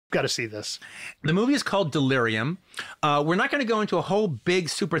Got to see this. The movie is called Delirium. We're not going to go into a whole big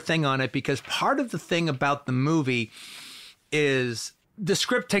super thing on it because part of the thing about the movie is the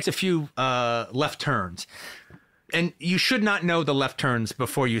script takes a few left turns. And you should not know the left turns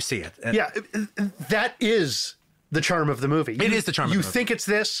before you see it. Yeah, that is the charm of the movie. It is the charm of the movie. You think it's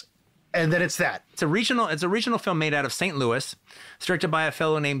this, and then it's that. It's a regional film made out of St. Louis, directed by a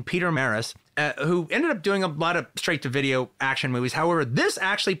fellow named Peter Maris, who ended up doing a lot of straight-to-video action movies. However, this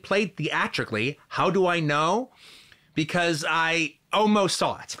actually played theatrically. How do I know? Because I almost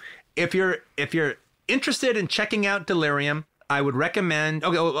saw it. If you're interested in checking out Delirium, I would recommend.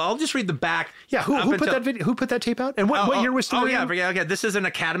 Okay, well, I'll just read the back. Yeah, who put that video? Who put that tape out? And what year was Delirium? Oh yeah, okay. This is an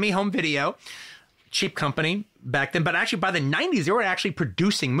Academy home video, cheap company back then. But actually, by the 90s, they were actually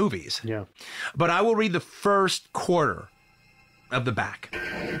producing movies. Yeah. But I will read the first quarter of the back.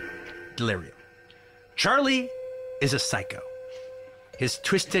 Delirium. Charlie is a psycho. His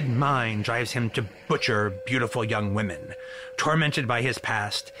twisted mind drives him to butcher beautiful young women. Tormented by his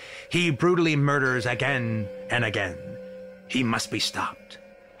past, he brutally murders again and again. He must be stopped.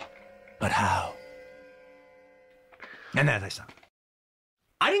 But how? And then I stopped.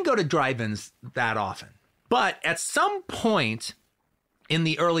 I didn't go to drive-ins that often. But at some point in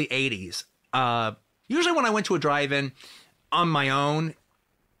the early 80s, usually when I went to a drive-in on my own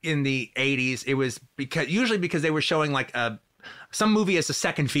in the 80s, it was because they were showing like some movie as a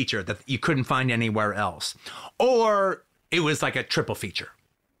second feature that you couldn't find anywhere else. Or it was like a triple feature.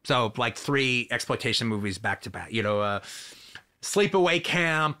 So like 3 exploitation movies back to back, Sleepaway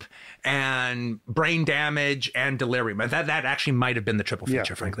Camp and Brain Damage and Delirium. That actually might have been the triple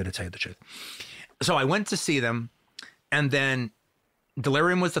feature, frankly, to tell you the truth. So I went to see them, and then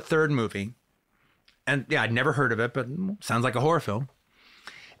Delirium was the third movie. And yeah, I'd never heard of it, but sounds like a horror film.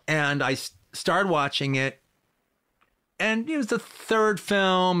 And I started watching it, and it was the third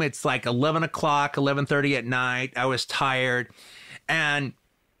film. It's like 11 o'clock, 11:30 at night. I was tired, and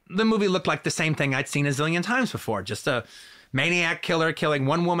the movie looked like the same thing I'd seen a zillion times before. Just a maniac killer killing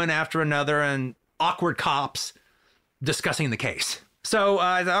one woman after another and awkward cops discussing the case. So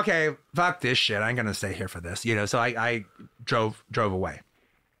I thought, okay, fuck this shit. I ain't going to stay here for this. So I drove away.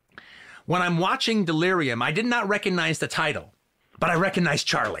 When I'm watching Delirium, I did not recognize the title, but I recognized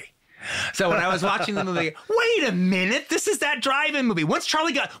Charlie. So when I was watching the movie, wait a minute, this is that drive-in movie. Once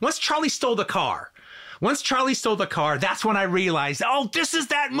Charlie stole the car, that's when I realized, oh, this is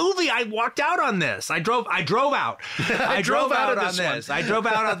that movie. I walked out on this. I drove out. I drove out on this. I drove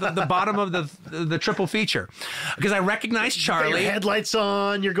out at the bottom of the triple feature because I recognized Charlie. You got your headlights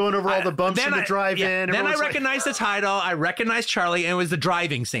on. You're going over all the bumps in the drive-in. Then I recognized the title. I recognized Charlie, and it was the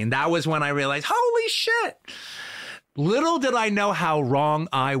driving scene. That was when I realized, holy shit. Little did I know how wrong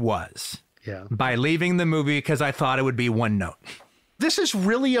I was by leaving the movie because I thought it would be one note. This is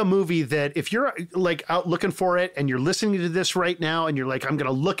really a movie that if you're like out looking for it and you're listening to this right now and you're like, I'm going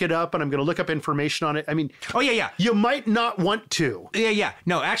to look it up and I'm going to look up information on it. I mean, you might not want to. Yeah.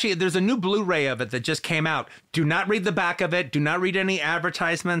 No, actually, there's a new Blu-ray of it that just came out. Do not read the back of it. Do not read any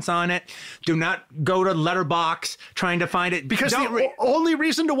advertisements on it. Do not go to Letterboxd trying to find it. Because the only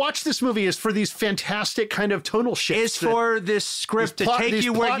reason to watch this movie is for these fantastic kind of tonal shifts. It's for this script to take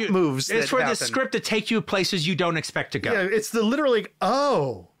you where you moves. It's for this script to take you places you don't expect to go. Yeah, it's the literally.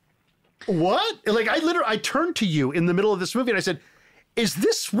 Oh, what? Like I turned to you in the middle of this movie and I said, is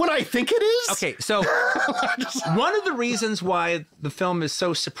this what I think it is? Okay, so one of the reasons why the film is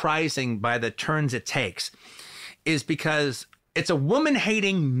so surprising by the turns it takes is because it's a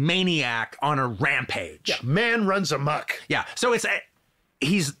woman-hating maniac on a rampage. Yeah, man runs amok. Yeah, so it's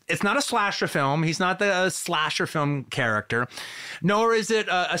not a slasher film. He's not the slasher film character, nor is it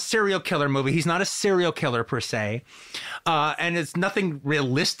a serial killer movie. He's not a serial killer per se, and it's nothing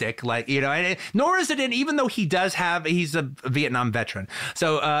realistic, nor is it even though he's a Vietnam veteran,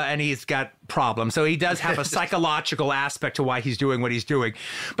 so and he's got problems, so he does have a psychological aspect to why he's doing what he's doing,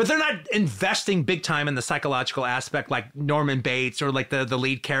 but they're not investing big time in the psychological aspect like Norman Bates or like the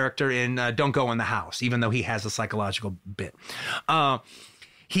lead character in Don't Go in the House, even though he has a psychological bit.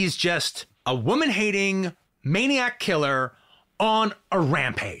 He's just a woman-hating maniac killer on a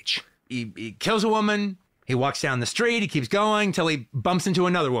rampage. He kills a woman. He walks down the street. He keeps going till he bumps into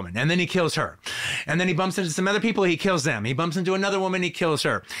another woman, and then he kills her. And then he bumps into some other people. He kills them. He bumps into another woman. He kills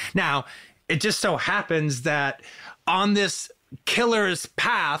her. Now, it just so happens that on this killer's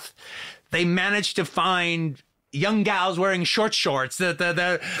path, they managed to find young gals wearing short shorts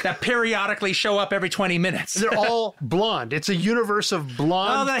that periodically show up every 20 minutes. They're all blonde. It's a universe of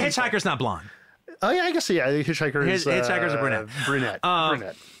blonde. Oh, the hitchhiker's not blonde. Oh, yeah, I guess, yeah. The hitchhiker is Hitchhiker's a brunette.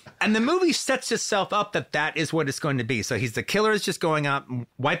 Brunette. And the movie sets itself up that is what it's going to be. So the killer is just going out,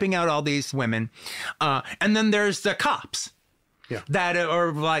 wiping out all these women. And then there's the cops. Yeah. That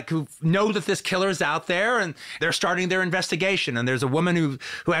are like who know that this killer is out there, and they're starting their investigation. And there's a woman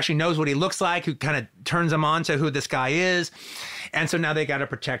who actually knows what he looks like, who kind of turns them on to who this guy is. And so now they got to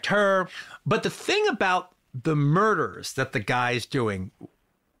protect her. But the thing about the murders that the guy's doing,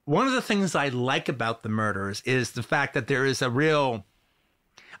 one of the things I like about the murders is the fact that there is a real,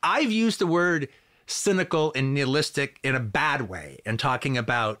 I've used the word cynical and nihilistic in a bad way in talking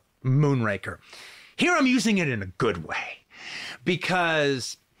about Moonraker. Here I'm using it in a good way.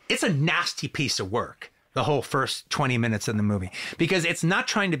 Because it's a nasty piece of work, the whole first 20 minutes of the movie, because it's not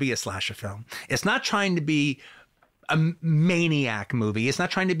trying to be a slasher film. It's not trying to be a maniac movie. It's not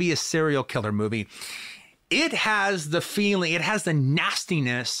trying to be a serial killer movie. It has the feeling, it has the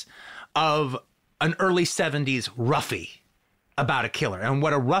nastiness of an early 70s roughie about a killer. And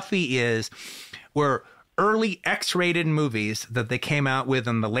what a roughie is were early X-rated movies that they came out with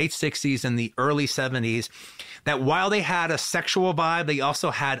in the late 60s and the early 70s, that while they had a sexual vibe, they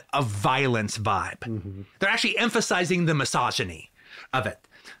also had a violence vibe. Mm-hmm. They're actually emphasizing the misogyny of it.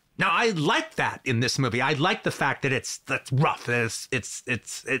 Now, I like that in this movie. I like the fact that that's rough.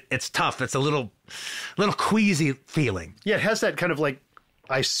 It's tough. It's a little queasy feeling. Yeah, it has that kind of like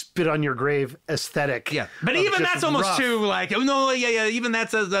I spit on your grave aesthetic. Yeah, but even that's almost rough. Too like no, yeah. Even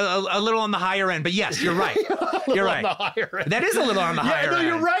that's a little on the higher end. But yes, you're right. You're right. On the higher end. That is a little on the higher end.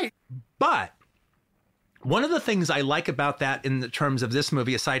 You're right. But one of the things I like about that in the terms of this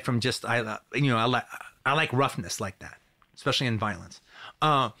movie, aside from just I like roughness like that, especially in violence,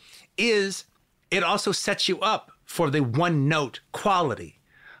 is it also sets you up for the one note quality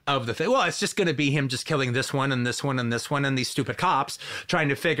of the thing. Well, it's just going to be him just killing this one and this one and this one and these stupid cops trying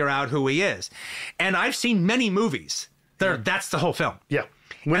to figure out who he is. And I've seen many movies that's the whole film. Yeah.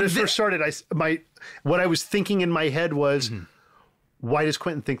 When it first started, what I was thinking in my head was, why does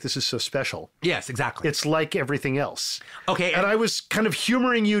Quentin think this is so special? Yes, exactly. It's like everything else. Okay. And I was kind of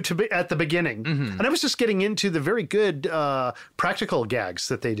humoring you at the beginning. Mm-hmm. And I was just getting into the very good practical gags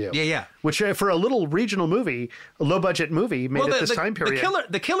that they do. Yeah. Which for a little regional movie, a low-budget movie made at this time period.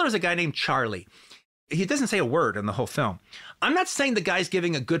 The killer is a guy named Charlie. He doesn't say a word in the whole film. I'm not saying the guy's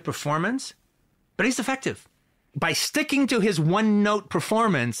giving a good performance, but he's effective. By sticking to his one-note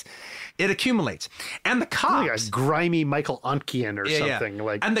performance, it accumulates. And the cops, like a grimy Michael Ontkian or something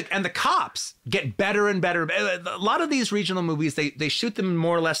like. And the cops get better and better. A lot of these regional movies, they shoot them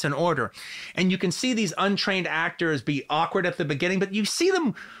more or less in order, and you can see these untrained actors be awkward at the beginning, but you see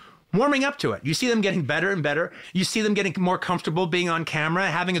them warming up to it. You see them getting better and better. You see them getting more comfortable being on camera,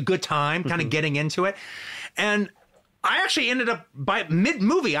 having a good time, kind of getting into it, and I actually ended up, by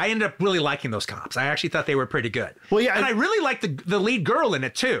mid-movie, I ended up really liking those cops. I actually thought they were pretty good. Well, yeah, and I really liked the lead girl in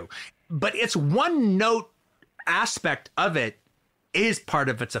it, too. But its one-note aspect of it is part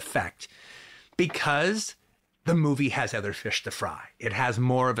of its effect because the movie has other fish to fry. It has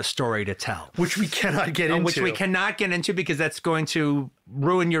more of a story to tell. Which we cannot get into. Which we cannot get into because that's going to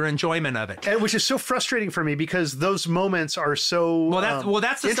ruin your enjoyment of it. And which is so frustrating for me because those moments are so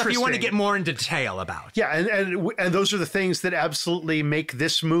that's the stuff you want to get more into detail about. Yeah, and those are the things that absolutely make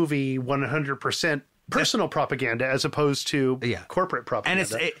this movie 100% personal propaganda as opposed to corporate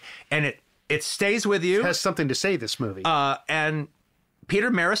propaganda. And it stays with you. It has something to say, this movie. And Peter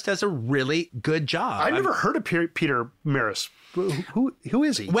Maris does a really good job. I've never heard of Peter Maris. Who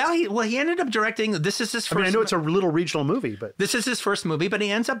is he? Well, he ended up directing. This is his first. I know it's a little regional movie, but this is his first movie. But he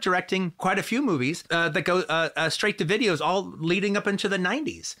ends up directing quite a few movies that go straight to videos, all leading up into the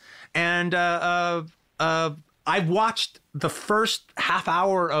 90s. And I've watched the first half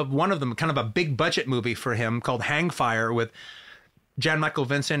hour of one of them, kind of a big budget movie for him called Hangfire with Jan Michael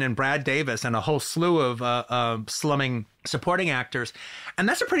Vincent and Brad Davis and a whole slew of slumming supporting actors. And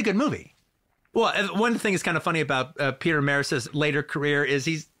that's a pretty good movie. Well, one thing that's kind of funny about Peter Maris's later career is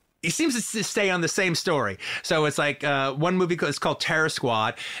he seems to stay on the same story. So it's like one movie is called Terror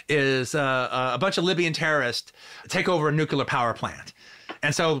Squad is a bunch of Libyan terrorists take over a nuclear power plant.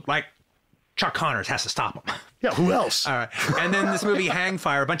 And so like Chuck Connors has to stop them. Yeah, who else? All right. And then this movie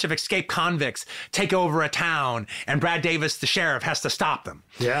Hangfire, a bunch of escaped convicts take over a town, and Brad Davis, the sheriff, has to stop them.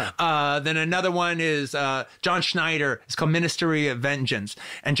 Yeah. Then another one is John Schneider. It's called Ministry of Vengeance.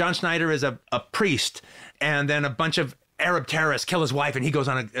 And John Schneider is a priest, and then a bunch of Arab terrorist kill his wife and he goes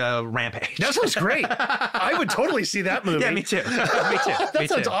on a rampage. That sounds great. I would totally see that movie. Yeah, me too. That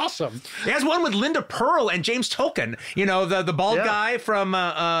sounds awesome. It has one with Linda Pearl and James Tolkien. You know, the bald guy from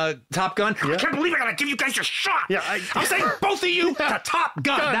Top Gun. I can't believe I gotta give you guys a shot. Yeah, I'm saying both of you to Top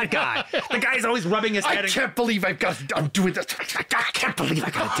Gun. That guy. The guy's always rubbing his head. I can't believe I'm doing this. I can't believe I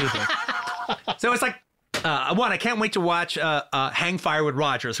gotta do this. So it's like, I can't wait to watch Hang Fire with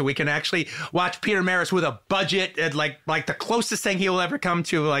Roger, so we can actually watch Peter Maris with a budget and like the closest thing he will ever come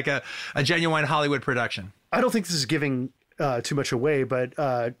to like a genuine Hollywood production. I don't think this is giving too much away, but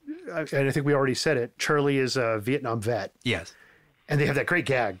and I think we already said it. Charlie is a Vietnam vet. Yes. And they have that great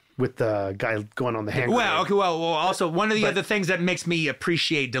gag with the guy going on the hand. Well, okay. Well, also one of the other things that makes me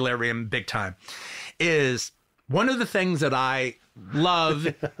appreciate Delirium big time is one of the things that I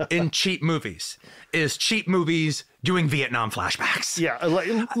love in cheap movies is cheap movies doing Vietnam flashbacks. Yeah.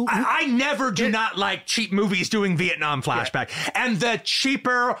 I never do not like cheap movies doing Vietnam flashback. Yeah. And the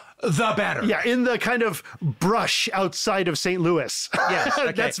cheaper, the better. Yeah, in the kind of brush outside of St. Louis. Yes.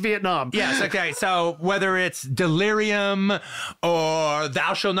 Okay. That's Vietnam. Yes, okay. So whether it's Delirium or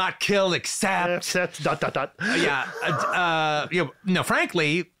Thou Shalt Not Kill Except...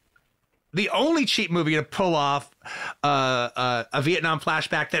 frankly... The only cheap movie to pull off a Vietnam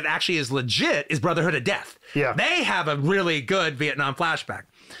flashback that actually is legit is Brotherhood of Death. Yeah. They have a really good Vietnam flashback.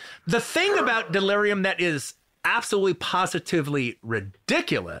 The thing about Delirium that is absolutely positively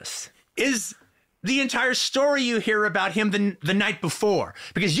ridiculous is the entire story you hear about him the night before.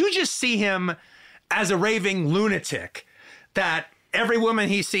 Because you just see him as a raving lunatic that every woman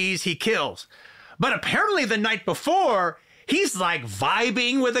he sees, he kills. But apparently the night before... he's like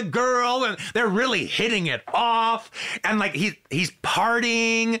vibing with a girl and they're really hitting it off. And like he's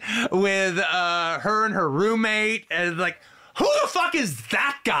partying with her and her roommate. And like, who the fuck is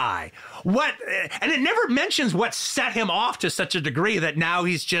that guy? What? And it never mentions what set him off to such a degree that now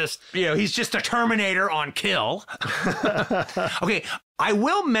he's just a Terminator on kill. Okay, I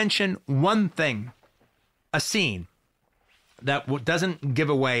will mention one thing, a scene that doesn't give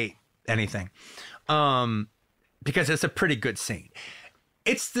away anything. Because it's a pretty good scene.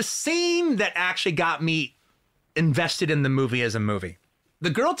 It's the scene that actually got me invested in the movie as a movie.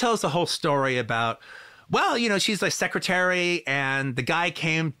 The girl tells the whole story about, well, you know, she's like secretary and the guy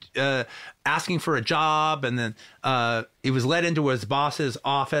came asking for a job and then he was led into his boss's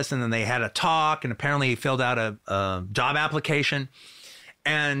office and then they had a talk and apparently he filled out a job application.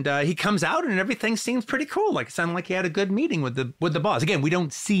 And he comes out and everything seems pretty cool. Like it sounded like he had a good meeting with the boss. Again, we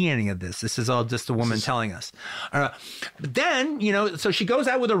don't see any of this. This is all just a woman telling us. But then, you know, so she goes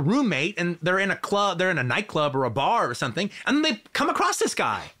out with her roommate and they're in a club, they're in a nightclub or a bar or something. And then they come across this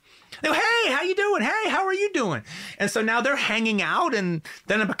guy. They go, hey, how you doing? Hey, how are you doing? And so now they're hanging out and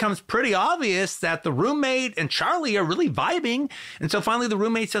then it becomes pretty obvious that the roommate and Charlie are really vibing. And so finally the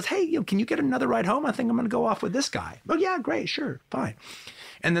roommate says, hey, can you get another ride home? I think I'm going to go off with this guy. Oh, yeah, great, sure, fine.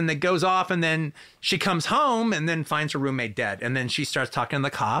 And then it goes off and then she comes home and then finds her roommate dead. And then she starts talking to the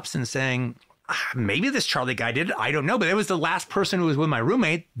cops and saying, maybe this Charlie guy did it. I don't know. But it was the last person who was with my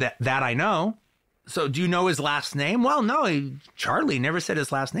roommate that I know. So do you know his last name? Well, no, Charlie never said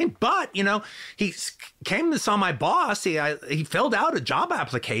his last name. But, you know, he came and saw my boss. He filled out a job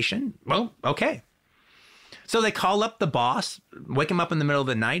application. Well, okay. So they call up the boss, wake him up in the middle of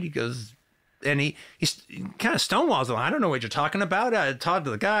the night. He goes... and he kind of stonewalls them. I don't know what you're talking about. I talked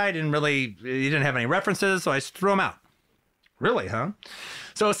to the guy. He didn't have any references, so I threw him out. Really, huh?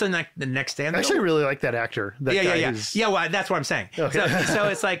 So it's the next day. I actually really like that actor. Yeah. Well, that's what I'm saying. Okay. So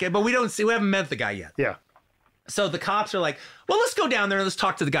it's like, but we haven't met the guy yet. Yeah. So the cops are like, well, let's go down there and let's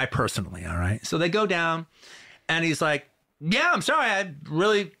talk to the guy personally. All right. So they go down and he's like, yeah, I'm sorry. I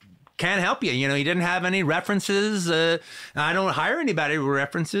really can't help you. You know, he didn't have any references. I don't hire anybody with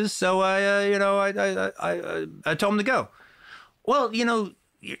references. So I told him to go. Well, you know,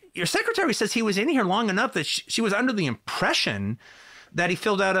 your secretary says he was in here long enough that she was under the impression that he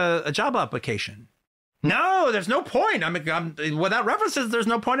filled out a job application. No, there's no point. I'm without references, there's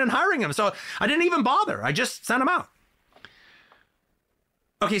no point in hiring him. So I didn't even bother. I just sent him out.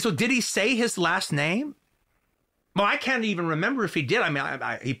 Okay, so did he say his last name? Well, I can't even remember if he did. I mean,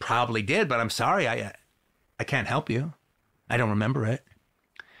 he probably did, but I'm sorry. I can't help you. I don't remember it.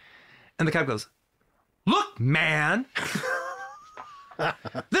 And the cop goes, look, man,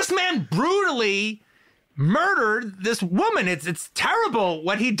 this man brutally murdered this woman. It's terrible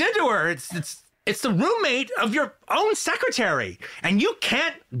what he did to her. It's the roommate of your own secretary. And you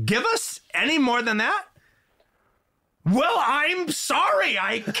can't give us any more than that? Well, I'm sorry.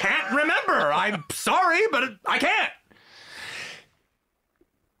 I can't remember. I'm sorry, but I can't.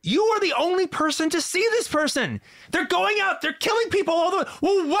 You are the only person to see this person. They're going out. They're killing people all the...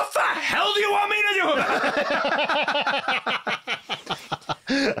 Well, what the hell do you want me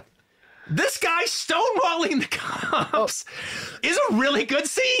to do? This guy stonewalling the cops is a really good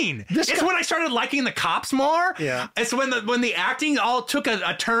scene. It's when I started liking the cops more. Yeah. It's when the acting all took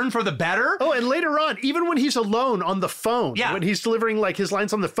a turn for the better. Oh, and later on, even when he's alone on the phone, when he's delivering like his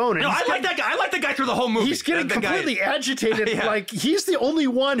lines on the phone. And I like that guy. I like the guy through the whole movie. He's getting completely agitated. Like he's the only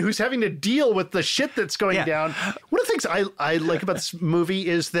one who's having to deal with the shit that's going down. One of the things I like about this movie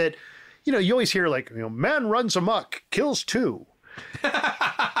is that, you always hear like, man runs amok, kills two.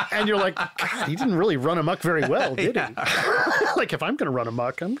 And you're like, God, he didn't really run amok very well, did he? Like, if I'm going to run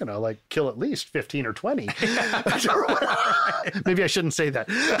amok, I'm going to like kill at least 15 or 20. Maybe I shouldn't say that.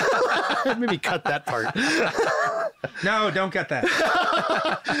 Maybe cut that part. No, don't cut that.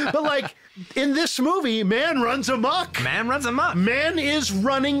 But like in this movie, man runs amok. Man runs amok. Man is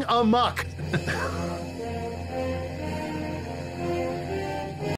running amok.